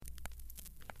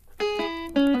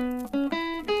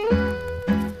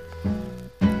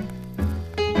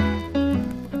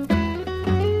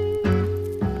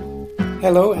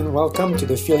Hello and welcome to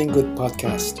the Feeling Good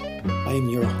podcast. I am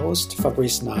your host,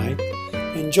 Fabrice Nye,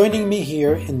 and joining me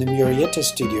here in the Murrieta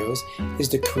studios is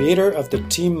the creator of the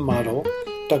team model,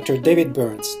 Dr. David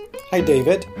Burns. Hi,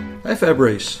 David. Hi,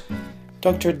 Fabrice.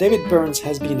 Dr. David Burns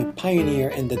has been a pioneer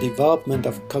in the development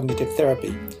of cognitive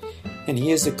therapy, and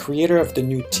he is the creator of the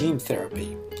new team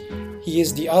therapy. He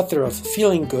is the author of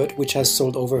Feeling Good, which has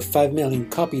sold over 5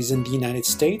 million copies in the United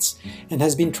States and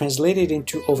has been translated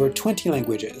into over 20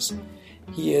 languages.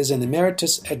 He is an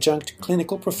emeritus adjunct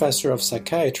clinical professor of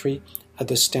psychiatry at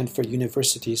the Stanford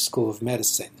University School of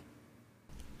Medicine.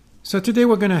 So today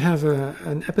we're going to have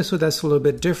an episode that's a little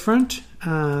bit different,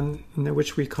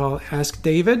 which we call Ask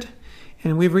David.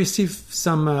 And we've received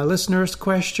some listeners'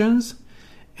 questions.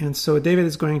 And so David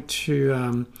is going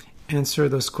to answer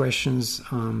those questions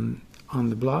on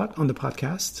the blog, on the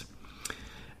podcast.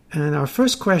 And our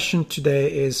first question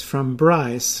today is from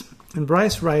Bryce. And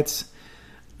Bryce writes,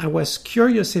 I was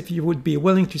curious if you would be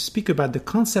willing to speak about the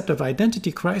concept of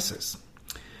identity crisis.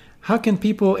 How can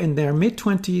people in their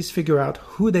mid-20s figure out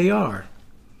who they are?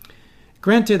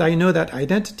 Granted, I know that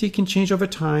identity can change over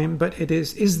time, but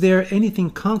is there anything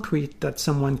concrete that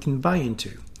someone can buy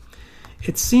into?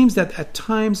 It seems that at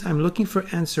times I'm looking for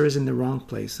answers in the wrong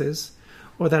places,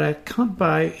 or that I can't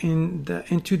buy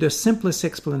into the simplest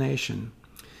explanation.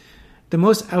 The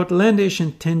most outlandish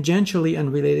and tangentially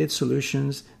unrelated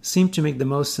solutions seem to make the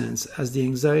most sense as the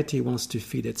anxiety wants to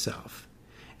feed itself.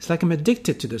 It's like I'm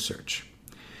addicted to the search.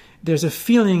 There's a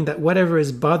feeling that whatever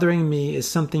is bothering me is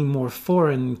something more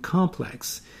foreign and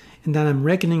complex, and that I'm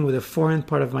reckoning with a foreign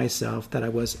part of myself that I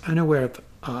was unaware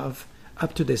of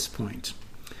up to this point.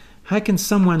 How can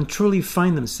someone truly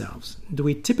find themselves? Do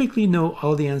we typically know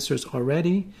all the answers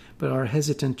already, but are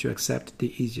hesitant to accept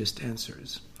the easiest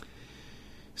answers?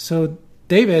 So,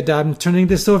 David, I'm turning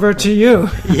this over to you.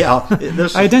 Yeah.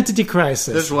 Identity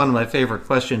crisis. This is one of my favorite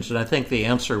questions, and I think the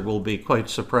answer will be quite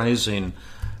surprising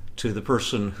to the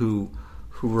person who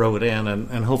wrote in,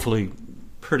 and hopefully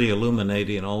pretty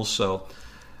illuminating also.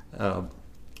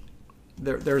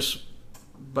 There's,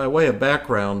 by way of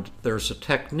background, there's a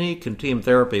technique in team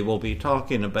therapy we'll be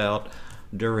talking about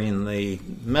during the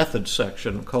methods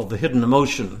section called the hidden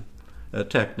emotion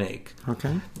technique.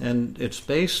 Okay. And it's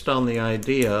based on the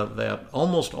idea that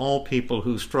almost all people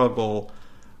who struggle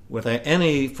with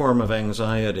any form of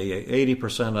anxiety,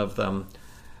 80% of them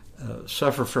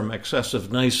suffer from excessive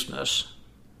niceness.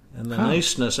 And the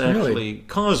niceness actually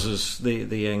causes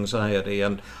the anxiety.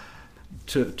 And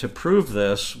to prove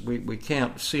this, we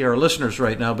can't see our listeners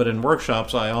right now, but in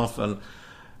workshops I often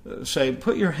say,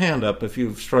 put your hand up if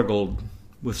you've struggled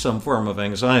with some form of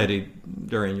anxiety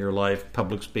during your life,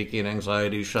 public speaking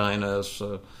anxiety, shyness,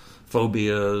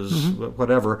 phobias,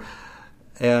 whatever.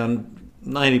 And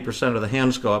 90% of the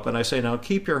hands go up. And I say, now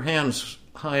keep your hands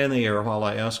high in the air while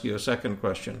I ask you a second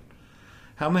question.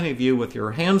 How many of you with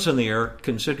your hands in the air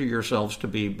consider yourselves to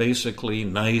be basically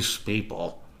nice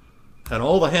people? And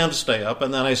all the hands stay up,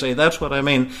 and then I say, that's what I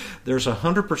mean. There's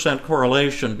 100%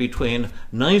 correlation between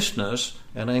niceness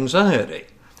and anxiety.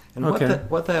 And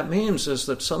what that means is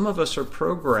that some of us are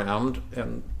programmed,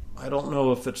 and I don't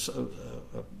know if it's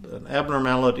an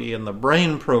abnormality in the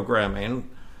brain programming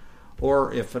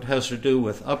or if it has to do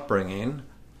with upbringing,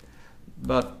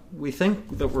 but we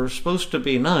think that we're supposed to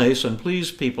be nice and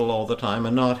please people all the time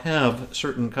and not have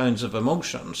certain kinds of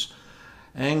emotions.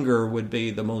 Anger would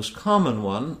be the most common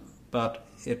one, but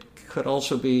it could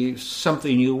also be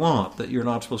something you want that you're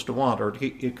not supposed to want, or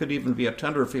it could even be a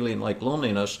tender feeling like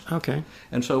loneliness. Okay.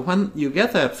 And so when you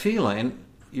get that feeling,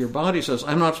 your body says,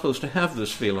 I'm not supposed to have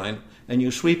this feeling, and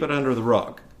you sweep it under the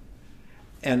rug.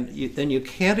 And then you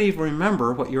can't even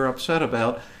remember what you're upset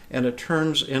about, and it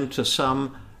turns into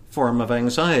some form of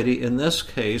anxiety, in this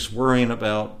case, worrying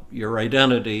about your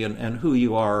identity and who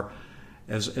you are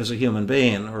as a human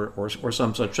being, or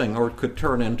some such thing. Or it could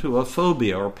turn into a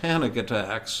phobia or panic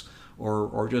attacks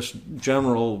or just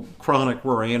general chronic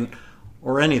worrying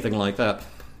or anything like that.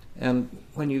 And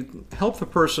when you help the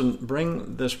person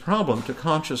bring this problem to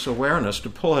conscious awareness, to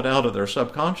pull it out of their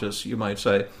subconscious, you might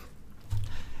say,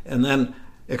 and then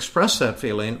express that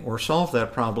feeling or solve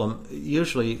that problem,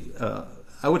 usually,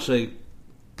 I would say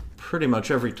pretty much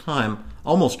every time,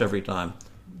 almost every time,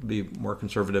 be more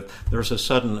conservative, there's a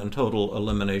sudden and total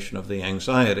elimination of the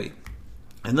anxiety.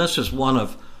 And this is one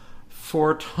of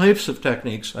 4 types of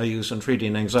techniques I use in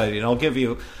treating anxiety. And I'll give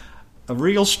you a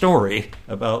real story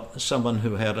about someone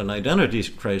who had an identity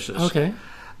crisis. Okay.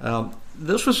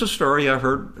 This was a story I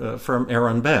heard from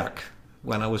Aaron Beck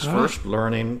when I was first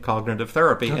learning cognitive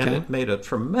therapy, and it made a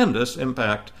tremendous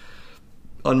impact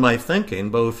on my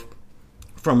thinking, both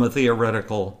from a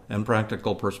theoretical and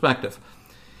practical perspective.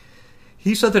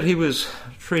 He said that he was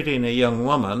treating a young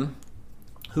woman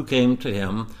who came to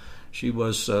him. She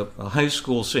was a high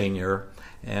school senior,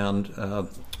 and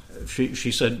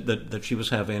she said that she was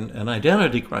having an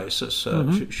identity crisis.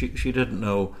 She didn't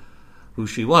know who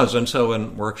she was. And so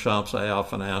in workshops, I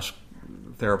often ask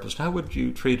therapists, how would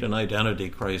you treat an identity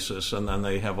crisis? And then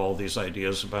they have all these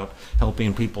ideas about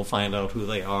helping people find out who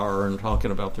they are and talking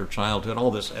about their childhood,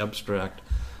 all this abstract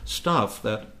stuff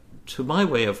that, to my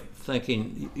way of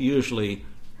thinking, usually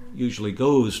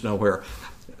goes nowhere.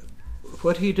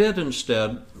 What he did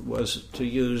instead was to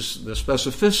use the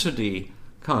specificity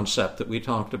concept that we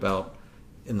talked about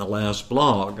in the last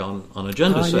blog on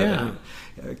agenda setting.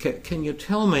 Yeah. Can you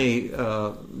tell me,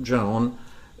 Joan,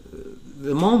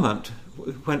 the moment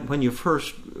when you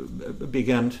first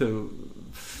began to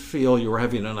feel you were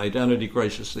having an identity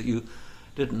crisis, that you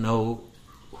didn't know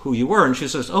who you were? And she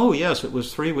says, oh, yes, it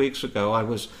was 3 weeks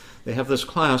ago. They have this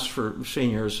class for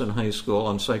seniors in high school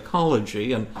on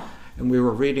psychology, and we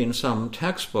were reading some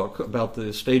textbook about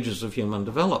the stages of human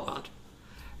development.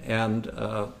 And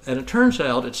it turns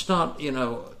out it's not,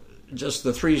 just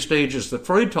the 3 stages that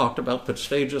Freud talked about, but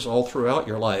stages all throughout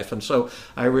your life. And so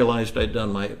I realized I'd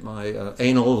done my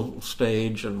anal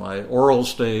stage and my oral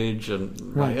stage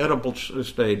and my edible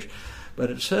stage. But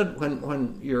it said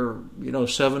when you're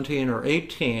 17 or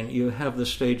 18, you have the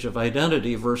stage of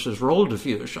identity versus role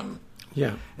diffusion.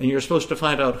 Yeah. And you're supposed to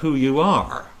find out who you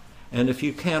are. And if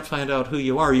you can't find out who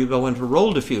you are, you go into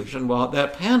role diffusion. Well,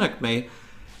 that panicked me.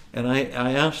 And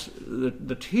I asked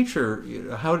the teacher,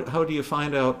 how do you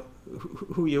find out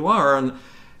who you are?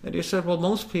 And he said, well,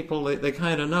 most people, they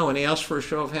kind of know. And he asked for a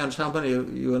show of hands, how many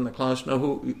of you in the class know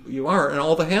who you are? And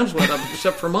all the hands went up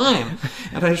except for mine.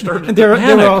 And I started to panic.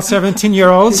 They were all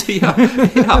 17-year-olds? yeah.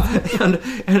 And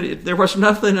there was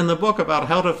nothing in the book about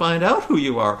how to find out who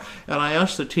you are. And I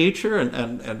asked the teacher,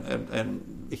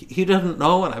 and he didn't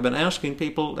know. And I've been asking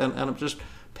people, and I'm just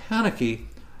panicky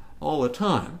all the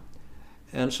time.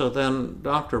 And so then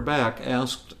Dr. Beck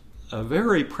asked a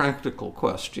very practical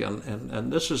question,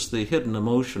 and this is the hidden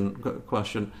emotion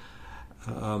question.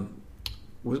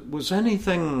 Was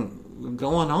anything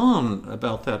going on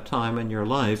about that time in your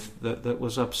life that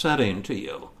was upsetting to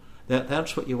you?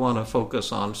 That's what you want to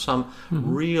focus on, some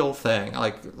real thing,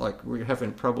 like were you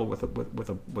having trouble with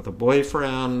a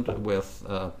boyfriend,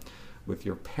 with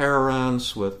your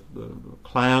parents, with the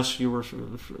class you were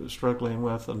struggling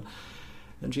with,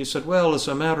 and she said, well, as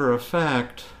a matter of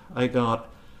fact, I got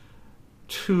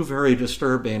 2 very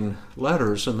disturbing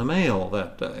letters in the mail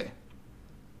that day.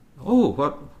 Oh,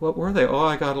 what were they? Oh,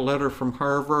 I got a letter from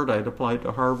Harvard. I'd applied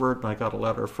to Harvard, and I got a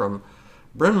letter from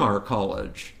Bryn Mawr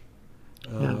College.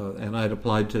 And I'd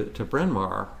applied to Bryn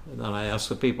Mawr. And then I asked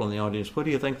the people in the audience, what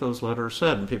do you think those letters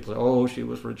said? And people said, oh, she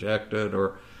was rejected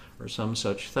or some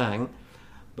such thing.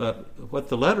 But what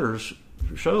the letters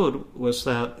showed was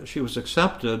that she was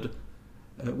accepted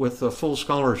with a full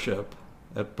scholarship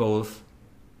at both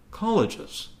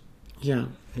colleges. Yeah.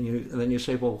 And then you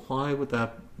say, well, why would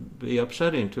that be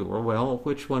upsetting to her? Well,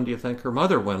 which one do you think her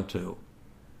mother went to?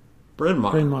 Bryn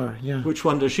Mawr. Bryn Mawr, yeah. Which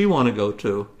one does she want to go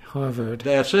to? Harvard.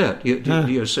 That's it.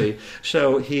 You see.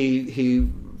 So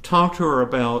he talked to her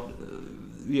about,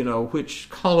 which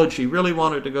college she really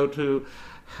wanted to go to,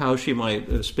 how she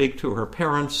might speak to her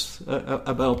parents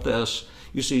about this.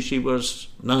 You see, she was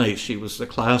nice. She was the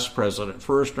class president,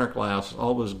 first in her class,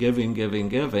 always giving,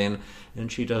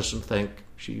 and she doesn't think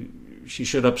she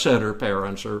should upset her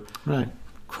parents or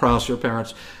cross her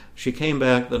parents. She came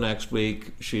back the next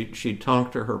week. She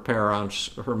talked to her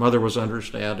parents. Her mother was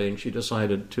understanding. She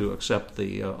decided to accept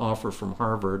the offer from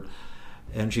Harvard.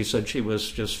 And she said she was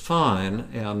just fine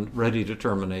and ready to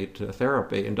terminate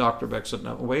therapy. And Dr. Beck said,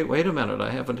 no, wait a minute, I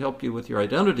haven't helped you with your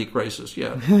identity crisis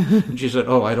yet. And she said,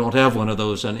 oh, I don't have one of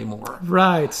those anymore.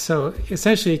 Right. So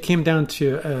essentially it came down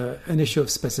to an issue of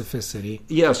specificity.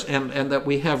 Yes, and that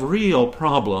we have real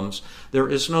problems. There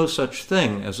is no such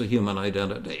thing as a human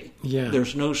identity. Yeah.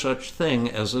 There's no such thing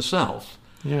as a self.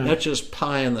 Yeah. That's just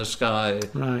pie-in-the-sky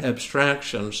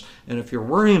abstractions. And if you're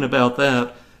worrying about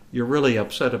that, you're really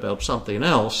upset about something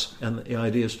else, and the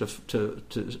idea is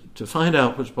to find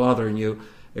out what's bothering you,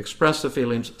 express the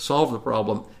feelings, solve the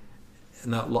problem,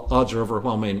 and the odds are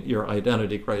overwhelming your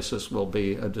identity crisis will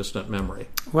be a distant memory.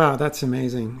 Wow, that's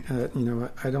amazing.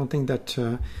 I don't think that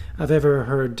I've ever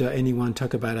heard anyone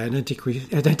talk about identity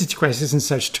crisis in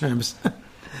such terms.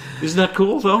 Isn't that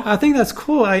cool, though? I think that's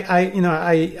cool.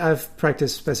 I've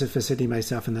practiced specificity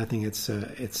myself, and I think it's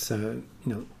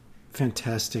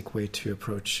fantastic way to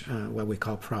approach what we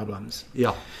call problems.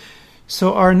 Yeah.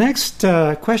 So our next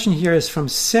question here is from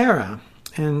Sarah.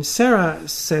 And Sarah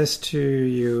says to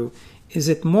you, Is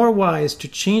it more wise to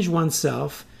change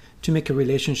oneself to make a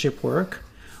relationship work,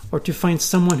 or to find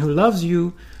someone who loves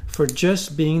you for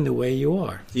just being the way you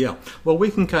are? Yeah. Well, we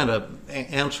can kind of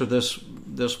answer this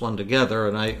one together,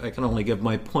 and I can only give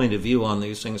my point of view on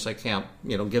these things. I can't,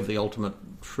 give the ultimate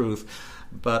truth.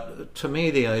 But to me,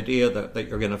 the idea that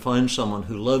you're going to find someone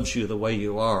who loves you the way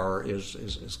you are is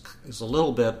a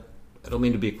little bit, I don't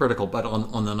mean to be critical, but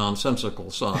on the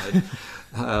nonsensical side.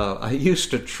 I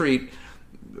used to treat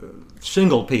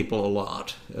single people a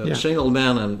lot, single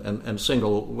men and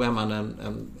single women,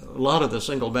 and a lot of the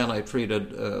single men I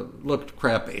treated looked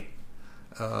crappy.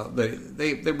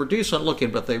 They were decent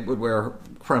looking, but they would wear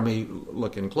crummy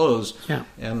looking clothes. Yeah.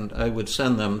 And I would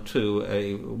send them to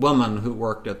a woman who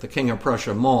worked at the King of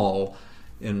Prussia Mall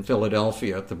in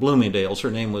Philadelphia at the Bloomingdale's.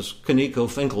 Her name was Kaneko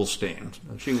Finkelstein.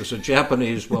 She was a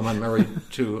Japanese woman married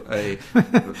to a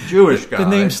Jewish guy. The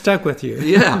name stuck with you.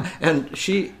 Yeah, and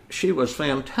she was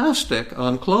fantastic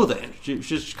on clothing.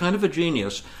 She's kind of a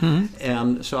genius. Mm-hmm.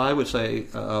 And so I would say,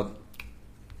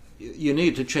 you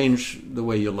need to change the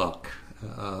way you look.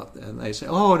 And they say,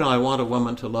 oh, no, I want a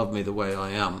woman to love me the way I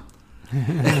am.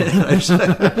 I'd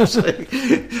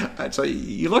say,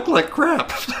 you look like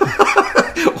crap.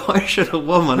 Why should a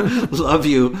woman love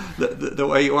you the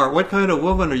way you are? What kind of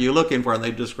woman are you looking for? And they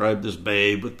describe this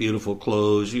babe with beautiful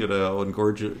clothes, and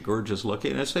gorgeous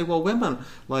looking. And I say, well, women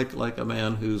like a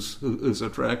man who's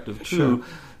attractive too. Sure.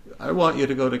 I want you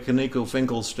to go to Kaneko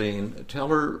Finkelstein, tell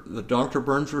her that Dr.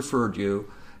 Burns referred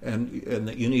you, and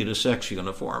that you need a sex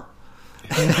uniform.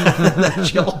 You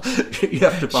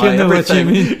have to buy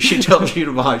everything she tells you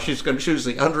to buy. She's going to choose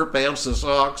the underpants, the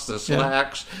socks, the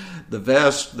slacks, the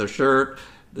vest, the shirt,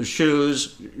 the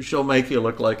shoes. She'll make you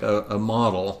look like a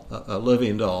model, a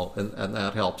living doll, and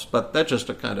that helps. But that's just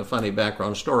a kind of funny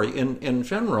background story. In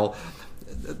general,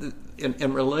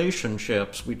 in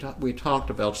relationships, we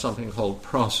talked about something called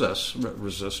process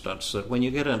resistance, that when you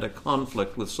get into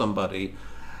conflict with somebody,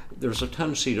 there's a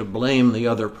tendency to blame the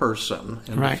other person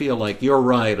and to feel like you're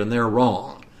right and they're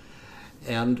wrong.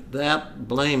 And that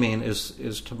blaming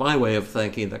is, to my way of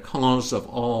thinking, the cause of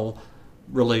all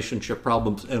relationship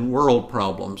problems and world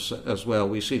problems as well.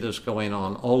 We see this going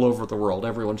on all over the world.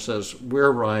 Everyone says,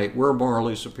 we're right, we're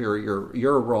morally superior,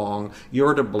 you're wrong,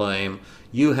 you're to blame,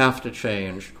 you have to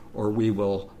change, or we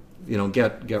will,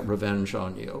 get revenge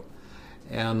on you.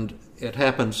 And it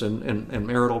happens in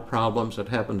marital problems. It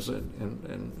happens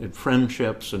in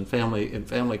friendships and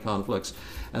family conflicts.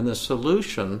 And the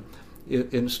solution,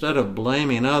 instead of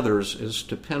blaming others, is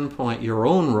to pinpoint your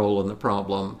own role in the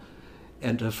problem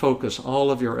and to focus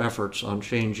all of your efforts on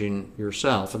changing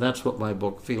yourself. And that's what my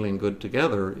book, Feeling Good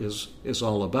Together, is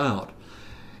all about.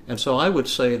 And so I would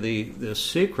say the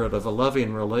secret of a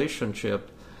loving relationship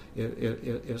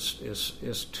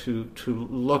is to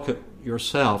look at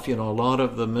yourself. A lot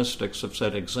of the mystics have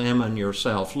said, examine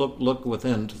yourself, look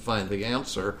within to find the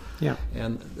answer. Yeah.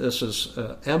 And this is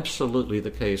absolutely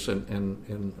the case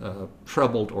in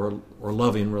troubled or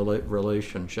loving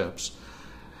relationships.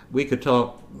 We could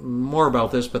talk more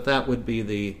about this, but that would be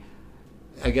the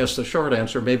short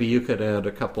answer. Maybe you could add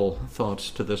a couple thoughts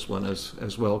to this one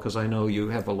as well, because I know you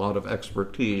have a lot of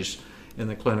expertise in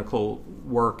the clinical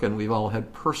work, and we've all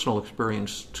had personal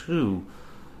experience too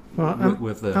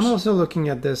with this. I'm also looking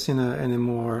at this in a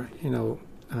more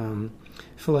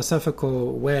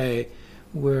philosophical way,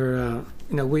 where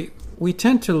we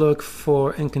tend to look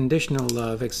for unconditional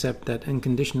love, except that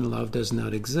unconditional love does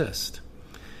not exist,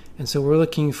 and so we're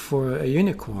looking for a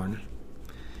unicorn.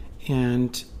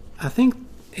 And I think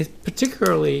it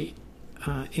particularly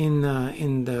in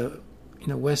the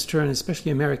Western,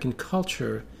 especially American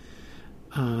culture.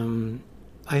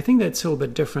 I think that's a little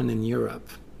bit different in Europe.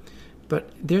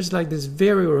 But there's like this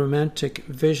very romantic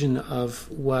vision of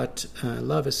what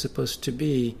love is supposed to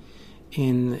be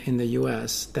in the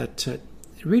U.S. that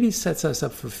really sets us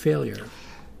up for failure.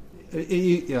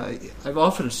 Yeah, I've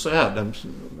often said, I'm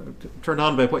turned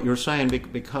on by what you're saying,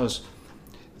 because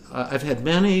I've had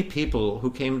many people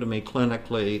who came to me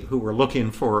clinically who were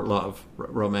looking for love,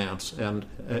 romance, and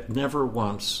never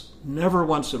once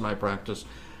in my practice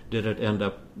did it end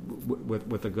up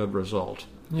with a good result.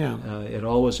 Yeah, it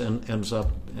always ends up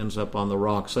on the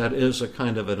rocks. That is a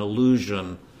kind of an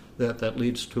illusion that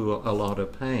leads to a lot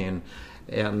of pain.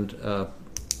 And I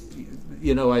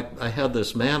had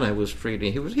this man I was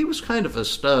treating. He was kind of a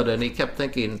stud, and he kept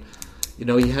thinking,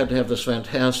 he had to have this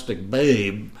fantastic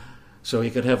babe so he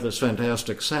could have this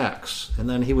fantastic sex. And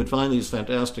then he would find these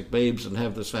fantastic babes and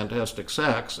have this fantastic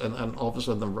sex, and then all of a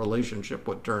sudden the relationship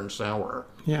would turn sour.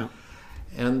 Yeah.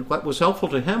 And what was helpful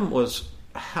to him was,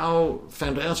 how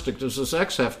fantastic does the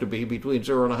sex have to be between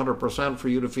 0 and 100% for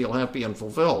you to feel happy and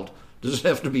fulfilled? Does it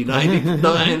have to be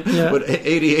 99? Yeah. Would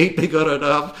 88 be good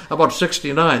enough? How about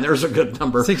 69? There's a good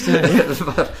number. 69.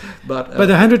 but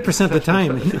 100% of the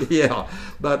time. Yeah,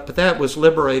 but that was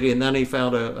liberating. And then he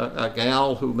found a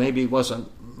gal who maybe wasn't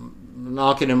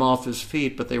knocking him off his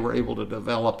feet, but they were able to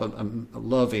develop a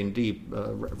loving, deep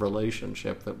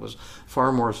relationship that was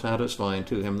far more satisfying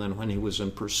to him than when he was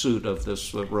in pursuit of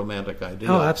this romantic idea.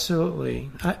 Oh, absolutely.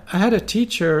 I had a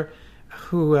teacher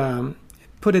who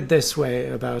put it this way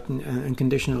about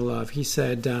unconditional love. He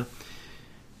said,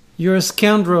 "You're a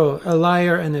scoundrel, a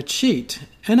liar, and a cheat,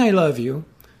 and I love you.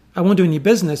 I won't do any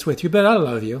business with you, but I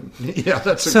love you." Yeah,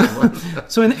 that's a good one.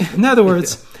 So in other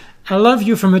words, I love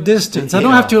you from a distance. I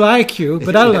don't have to like you,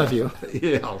 but I love you.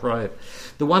 Yeah, right.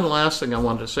 The one last thing I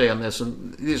wanted to say on this,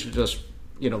 and these are just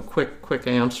quick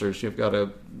answers. You've got to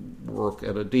work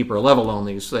at a deeper level on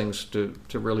these things to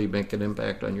really make an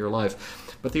impact on your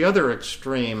life. But the other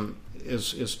extreme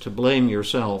is to blame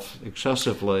yourself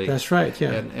excessively. That's right.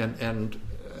 Yeah. And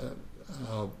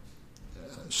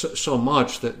so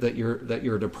much that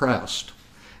you're depressed.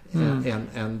 And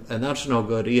that's no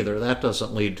good either. That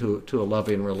doesn't lead to a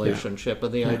loving relationship. Yeah.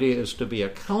 And the idea is to be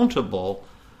accountable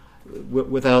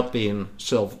without being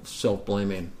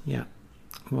self-blaming. Yeah.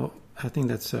 Well, I think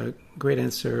that's a great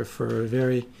answer for a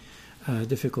very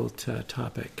difficult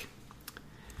topic.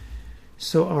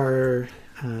 So our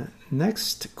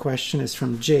next question is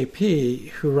from JP,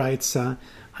 who writes, "I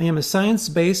am a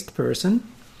science-based person.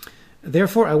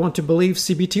 Therefore, I want to believe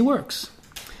CBT works.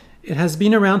 It has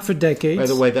been around for decades." By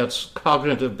the way, that's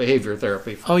cognitive behavior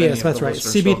therapy. Oh, yes, that's right.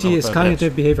 CBT is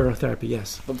cognitive behavioral therapy,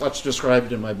 yes. What's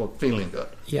described in my book, Feeling Good.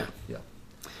 Yeah.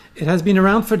 It has been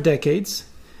around for decades.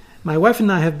 My wife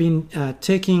and I have been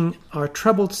taking our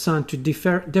troubled son to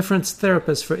different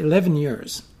therapists for 11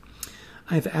 years.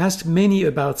 I've asked many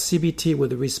about CBT with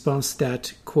the response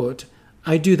that, quote,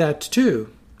 "I do that too,"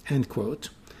 end quote.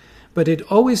 But it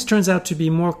always turns out to be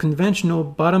more conventional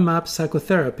bottom-up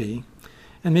psychotherapy.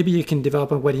 And maybe you can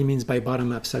develop on what he means by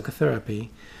bottom-up psychotherapy.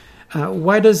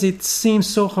 Why does it seem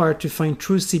so hard to find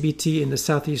true CBT in the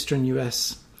southeastern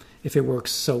U.S. if it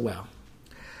works so well?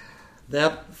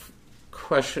 That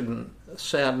question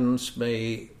saddens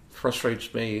me,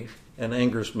 frustrates me, and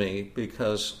angers me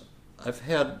because I've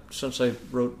had, since I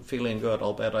wrote Feeling Good,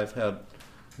 I'll bet I've had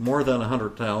more than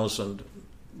 100,000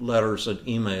 letters and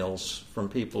emails from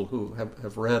people who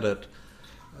have read it.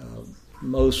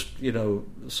 Most,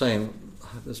 saying,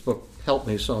 "This book helped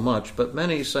me so much," but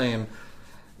many saying,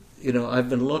 "I've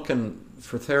been looking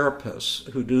for therapists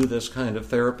who do this kind of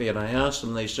therapy, and I ask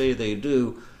them, they say they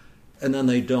do, and then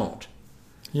they don't."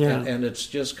 Yeah. And it's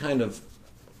just kind of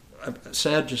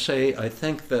sad to say, I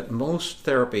think that most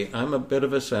therapy, I'm a bit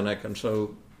of a cynic, and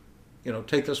so,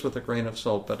 take this with a grain of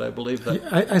salt, but I believe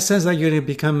that... I sense that you're going to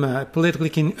become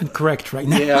politically incorrect right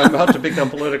now. Yeah, I'm about to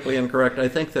become politically incorrect. I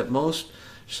think that most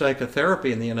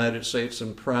psychotherapy in the United States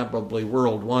and probably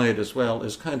worldwide as well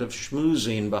is kind of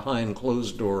schmoozing behind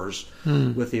closed doors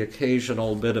with the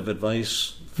occasional bit of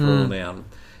advice thrown in.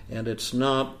 And it's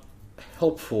not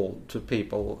helpful to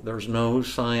people. There's no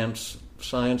science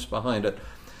behind it.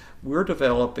 We're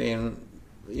developing,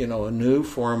 a new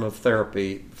form of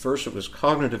therapy. First it was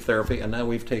cognitive therapy, and now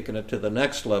we've taken it to the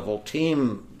next level,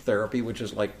 team therapy, which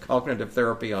is like cognitive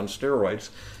therapy on steroids,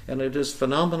 and it is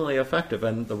phenomenally effective.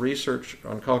 And the research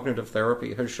on cognitive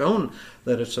therapy has shown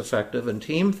that it's effective, and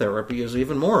team therapy is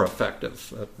even more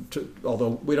effective.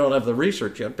 Although we don't have the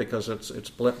research yet because it's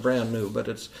brand new, but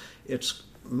it's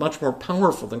much more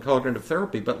powerful than cognitive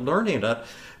therapy. But learning it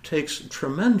takes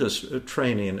tremendous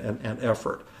training and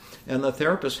effort. And the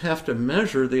therapists have to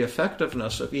measure the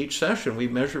effectiveness of each session. We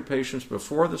measure patients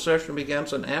before the session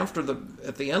begins and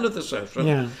at the end of the session.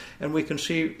 Yeah. And we can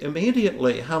see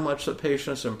immediately how much the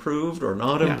patient's improved or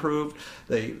not improved.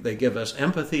 They give us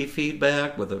empathy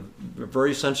feedback with a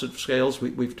very sensitive scales.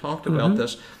 We've talked about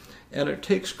this. And it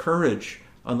takes courage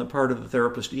on the part of the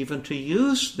therapist even to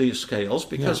use these scales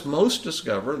because most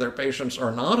discover their patients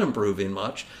are not improving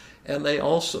much, and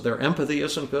their empathy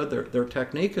isn't good, their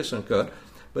technique isn't good.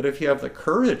 But if you have the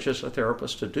courage as a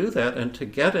therapist to do that and to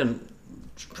get in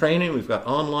training, we've got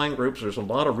online groups, there's a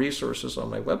lot of resources on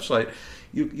my website,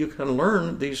 you can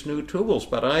learn these new tools.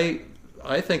 But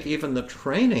I think even the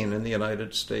training in the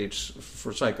United States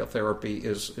for psychotherapy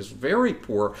is very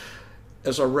poor.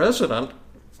 As a resident,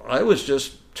 I was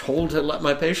just told to let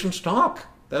my patients talk.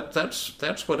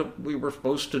 That's what we were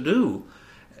supposed to do.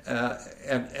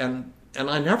 And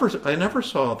I never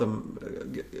saw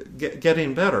them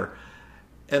getting better.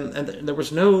 And there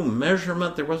was no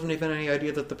measurement. There wasn't even any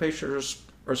idea that the patients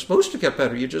are supposed to get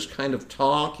better. You just kind of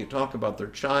talk. You talk about their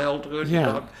childhood.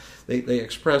 They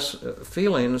express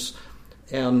feelings.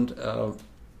 and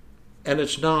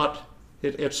it's not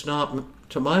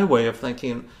to my way of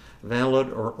thinking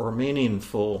valid or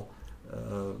meaningful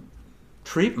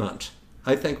treatment.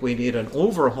 I think we need an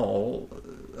overhaul,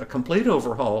 a complete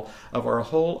overhaul of our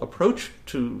whole approach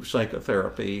to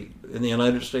psychotherapy in the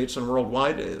United States and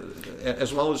worldwide,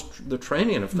 as well as the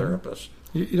training of therapists.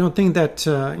 You don't think that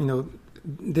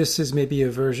this is maybe a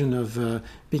version of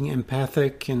being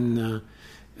empathic, and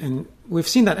we've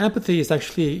seen that empathy is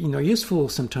actually useful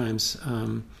sometimes,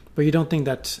 but you don't think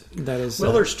that is...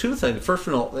 Well, there's two things. First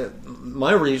of all,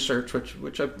 my research,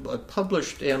 which I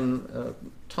published in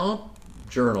top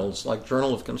journals like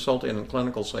Journal of Consulting and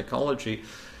Clinical Psychology,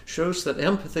 shows that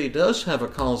empathy does have a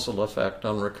causal effect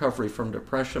on recovery from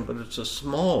depression, but it's a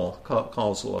small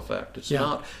causal effect. It's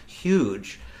not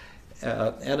huge.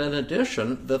 And in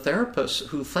addition, the therapists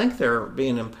who think they're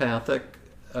being empathic,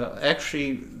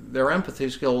 actually their empathy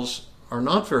skills are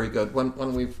not very good.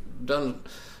 When we've done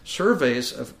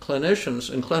surveys of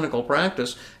clinicians in clinical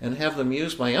practice and have them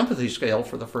use my empathy scale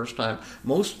for the first time,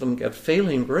 most of them get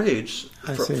failing grades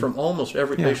from almost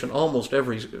every patient, almost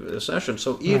every session.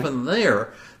 So even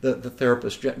there, the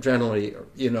therapists generally,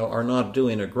 are not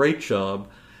doing a great job.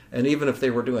 And even if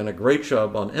they were doing a great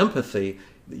job on empathy,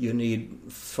 you need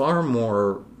far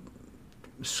more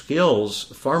skills,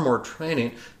 far more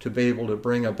training to be able to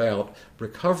bring about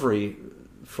recovery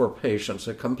for patients,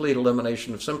 a complete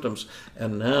elimination of symptoms.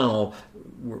 And now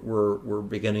we're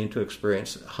beginning to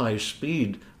experience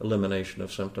high-speed elimination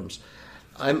of symptoms.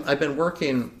 I've been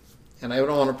working, and I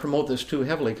don't want to promote this too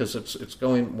heavily because it's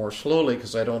going more slowly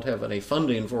because I don't have any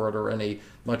funding for it or any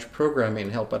much programming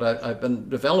help, but I've been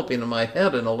developing in my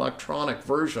head an electronic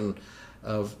version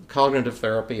of cognitive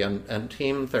therapy and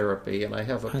team therapy, and I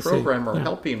have a programmer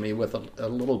helping me with a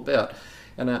little bit.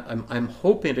 And I'm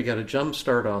hoping to get a jump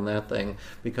start on that thing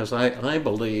because I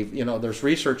believe, there's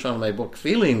research on my book,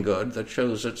 Feeling Good, that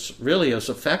shows it's really as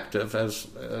effective as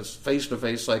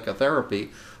face-to-face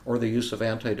psychotherapy or the use of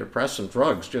antidepressant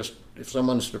drugs. Just if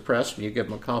someone's depressed and you give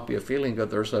them a copy of Feeling Good,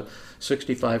 there's a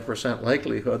 65%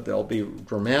 likelihood they'll be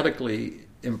dramatically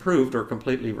improved or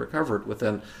completely recovered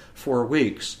within 4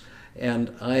 weeks.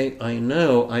 And I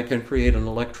know I can create an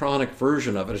electronic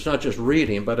version of it. It's not just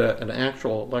reading, but an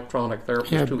actual electronic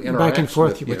therapist who interacts back and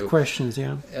forth with questions,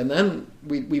 And then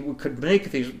we could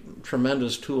make these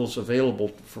tremendous tools available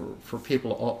for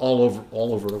people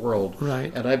all over the world.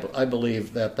 Right. And I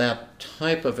believe that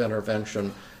type of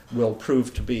intervention will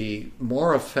prove to be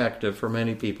more effective for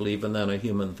many people even than a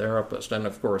human therapist, and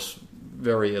of course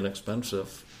very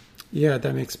inexpensive. Yeah,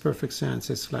 that makes perfect sense.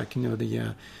 It's like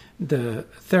the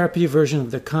therapy version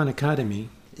of the Khan Academy.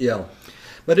 Yeah.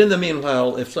 But in the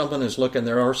meanwhile, if someone is looking,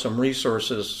 there are some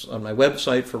resources on my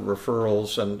website for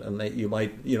referrals, and you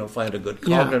might find a good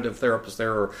cognitive therapist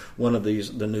there or one of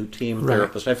the new team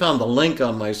therapists. I found the link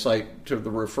on my site to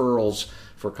the referrals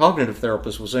for cognitive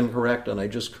therapists was incorrect, and I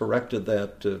just corrected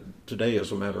that today,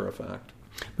 as a matter of fact.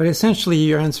 But essentially,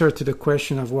 your answer to the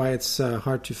question of why it's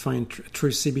hard to find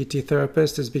true CBT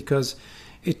therapists is because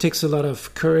it takes a lot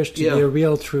of courage to be a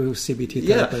real true CBT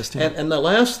therapist. Yeah. And the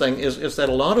last thing is that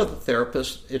a lot of the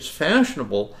therapists, it's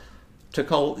fashionable to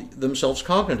call themselves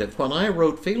cognitive. When I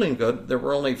wrote Feeling Good, there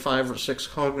were only 5 or 6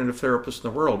 cognitive therapists in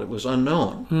the world. It was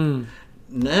unknown.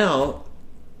 Now,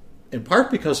 in part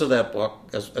because of that book,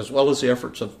 as well as the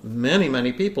efforts of many,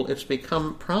 many people, it's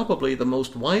become probably the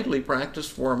most widely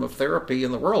practiced form of therapy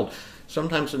in the world.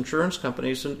 Sometimes insurance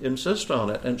companies insist on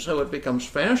it. And so it becomes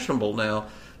fashionable now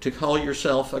to call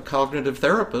yourself a cognitive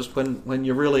therapist when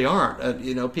you really aren't.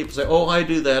 People say, "Oh, I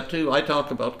do that too. I talk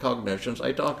about cognitions.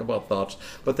 I talk about thoughts,"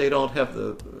 but they don't have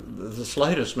the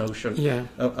slightest notion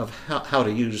of how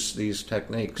to use these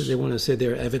techniques. Because they want to say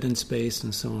they're evidence-based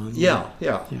and so on. Yeah.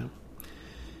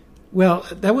 Well,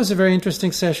 that was a very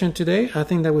interesting session today. I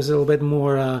think that was a little bit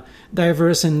more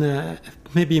diverse and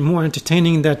maybe more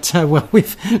entertaining than what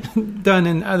we've done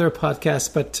in other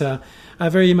podcasts, but I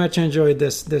very much enjoyed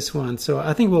this one. So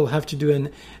I think we'll have to do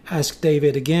an Ask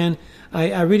David again.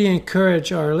 I really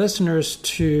encourage our listeners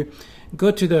to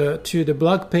go to the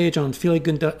blog page on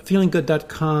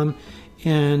feelinggood.com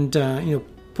and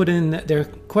put in their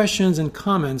questions and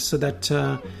comments so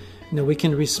that we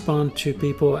can respond to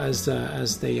people as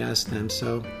they ask them.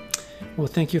 So, well,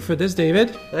 thank you for this,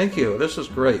 David. Thank you. This is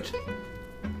great.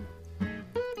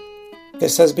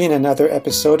 This has been another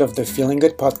episode of the Feeling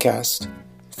Good podcast.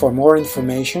 For more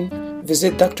information,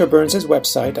 visit Dr. Burns'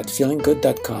 website at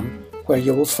feelinggood.com, where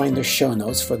you will find the show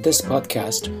notes for this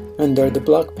podcast under the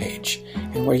blog page,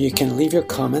 and where you can leave your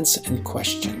comments and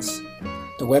questions.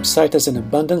 The website has an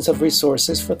abundance of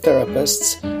resources for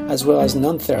therapists as well as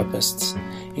non-therapists,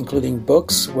 including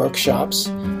books, workshops,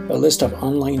 a list of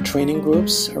online training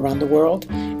groups around the world,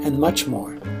 and much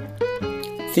more.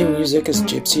 Theme music is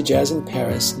Gypsy Jazz in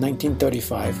Paris,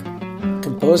 1935,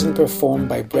 composed and performed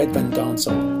by Brett Van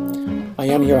Donsel. I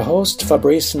am your host,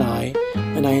 Fabrice Nye,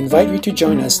 and I invite you to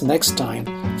join us next time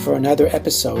for another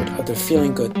episode of the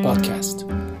Feeling Good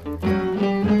podcast.